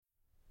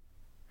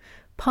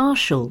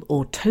partial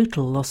or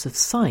total loss of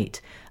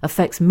sight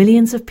affects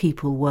millions of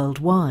people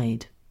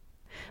worldwide.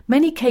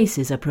 Many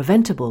cases are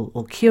preventable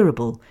or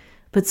curable,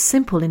 but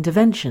simple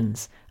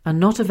interventions are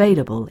not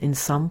available in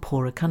some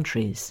poorer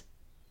countries.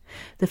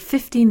 The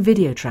 15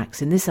 video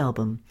tracks in this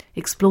album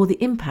explore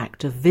the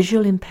impact of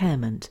visual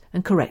impairment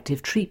and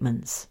corrective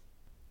treatments.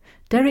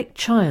 Derek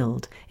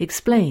Child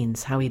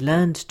explains how he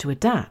learned to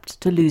adapt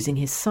to losing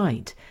his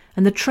sight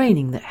and the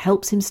training that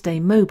helps him stay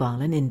mobile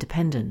and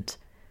independent.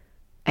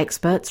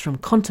 Experts from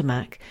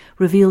Contomac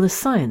reveal the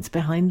science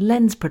behind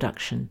lens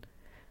production.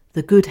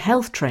 The Good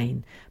Health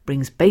Train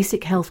brings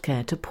basic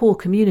healthcare to poor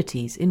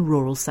communities in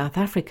rural South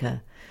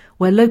Africa,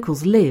 where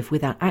locals live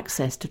without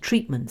access to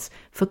treatments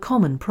for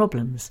common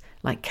problems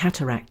like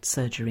cataract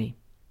surgery.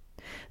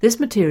 This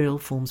material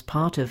forms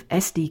part of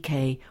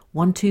SDK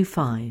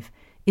 125,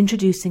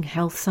 Introducing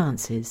Health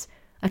Sciences,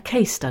 a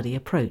case study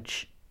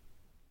approach.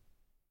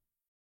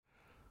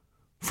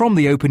 From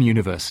the Open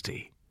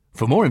University.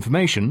 For more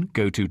information,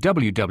 go to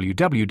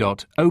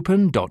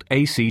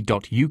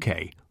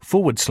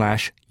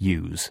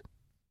www.open.ac.uk/use.